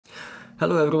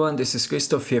Hello everyone, this is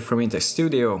Christoph here from Intech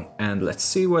Studio, and let's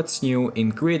see what's new in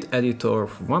Grid Editor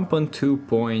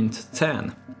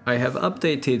 1.2.10. I have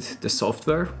updated the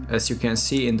software. As you can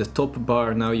see in the top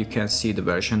bar now you can see the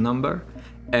version number,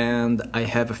 and I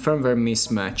have a firmware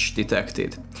mismatch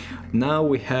detected. Now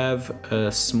we have a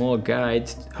small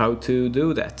guide how to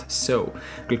do that. So,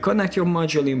 reconnect your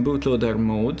module in bootloader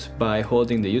mode by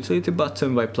holding the utility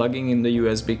button by plugging in the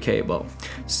USB cable.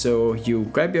 So you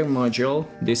grab your module,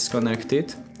 disconnect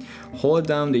it, hold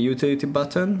down the utility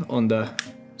button on the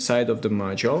side of the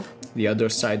module, the other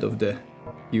side of the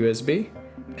USB,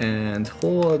 and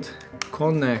hold,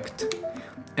 connect,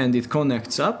 and it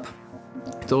connects up.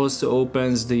 It also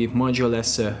opens the module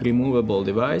as a removable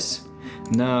device.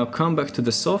 Now come back to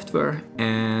the software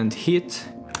and hit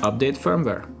update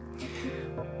firmware.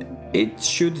 It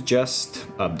should just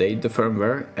update the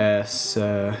firmware as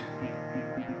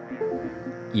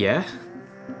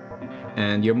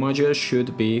and your module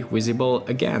should be visible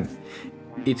again.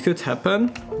 It could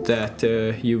happen that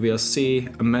you will see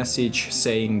a message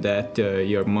saying that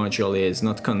your module is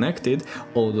not connected,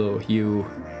 although you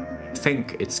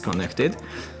think it's connected.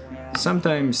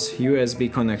 Sometimes USB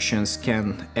connections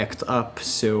can act up,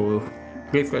 so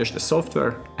refresh the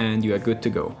software and you are good to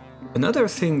go. Another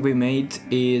thing we made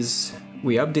is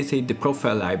we updated the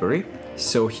profile library.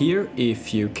 So here,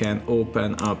 if you can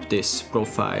open up this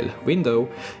profile window,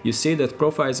 you see that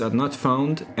profiles are not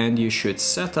found and you should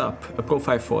set up a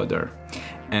profile folder.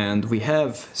 And we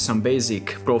have some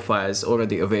basic profiles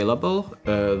already available.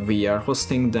 We are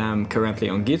hosting them currently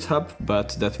on GitHub,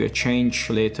 but that will change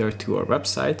later to our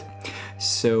website.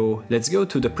 So let's go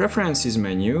to the Preferences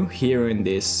menu here in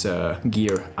this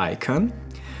gear icon.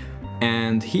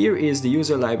 And here is the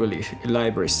user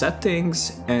library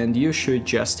settings, and you should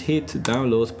just hit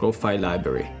download profile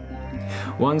library.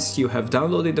 Once you have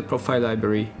downloaded the profile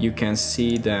library, you can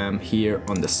see them here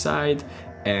on the side,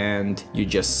 and you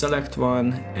just select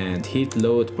one and hit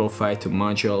load profile to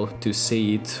module to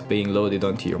see it being loaded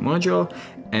onto your module.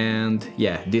 And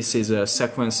yeah, this is a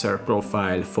sequencer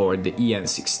profile for the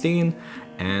EN16,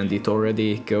 and it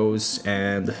already goes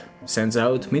and sends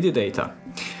out MIDI data.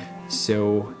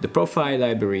 So the profile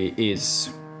library is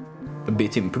a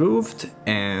bit improved,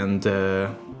 and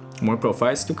more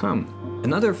profiles to come.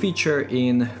 Another feature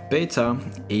in beta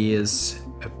is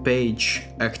a page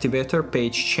activator,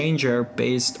 page changer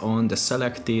based on the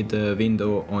selected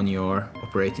window on your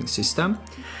operating system.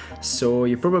 So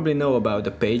you probably know about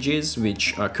the pages,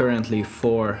 which are currently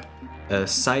for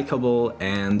cyclable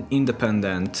and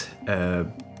independent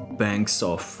banks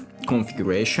of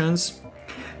configurations.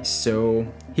 So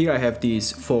here I have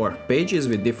these 4 pages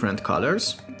with different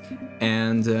colors,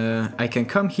 and I can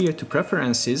come here to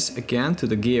Preferences, again to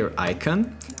the gear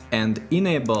icon, and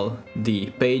enable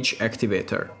the page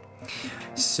activator.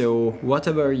 So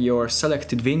whatever your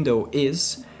selected window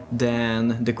is,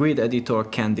 then the grid editor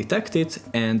can detect it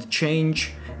and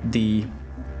change the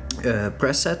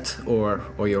preset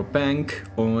or your bank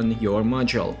on your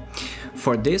module.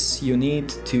 For this you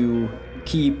need to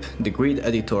keep the grid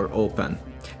editor open.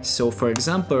 So for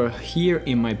example, here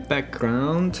in my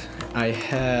background I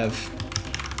have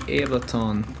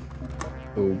Ableton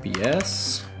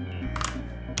OBS.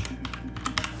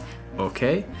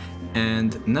 Okay,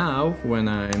 and now when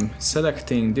I'm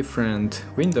selecting different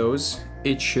windows,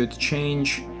 it should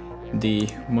change the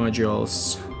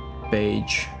modules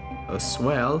page as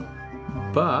well.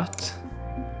 But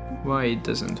why it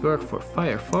doesn't work for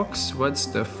Firefox? What's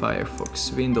the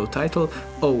Firefox window title?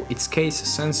 Oh, it's case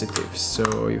sensitive,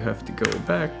 so you have to go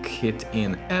back, hit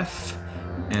in F,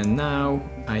 and now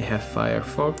I have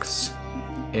Firefox,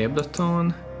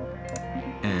 Ableton,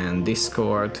 and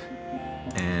Discord,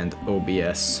 and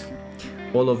OBS.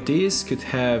 All of these could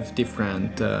have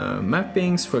different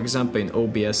mappings. For example, in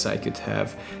OBS I could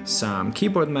have some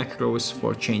keyboard macros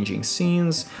for changing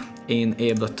scenes. In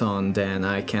Ableton then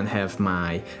I can have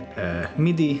my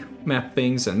MIDI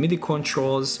mappings and MIDI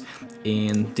controls.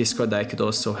 In Discord I could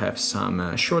also have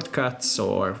some shortcuts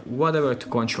or whatever to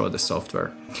control the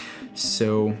software.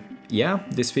 So yeah,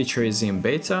 this feature is in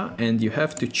beta, and you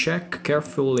have to check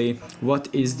carefully what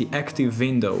is the active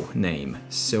window name.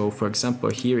 So for example,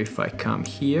 here if I come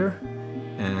here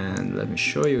and let me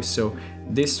show you, so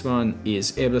this one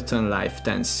is Ableton Live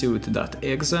 10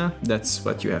 suit.exe, that's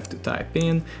what you have to type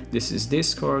in. This is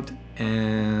Discord,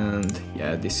 and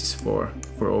yeah, this is for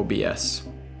OBS.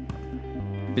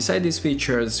 Beside these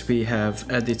features, we have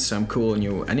added some cool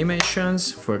new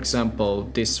animations. For example,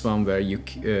 this one where you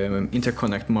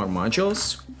interconnect more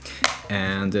modules.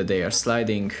 and they are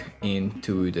sliding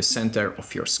into the center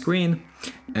of your screen,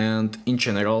 and in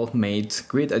general made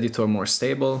Grid Editor more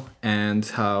stable and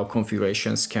how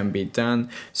configurations can be done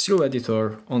through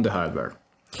Editor on the hardware.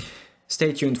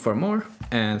 Stay tuned for more,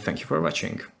 and thank you for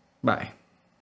watching. Bye.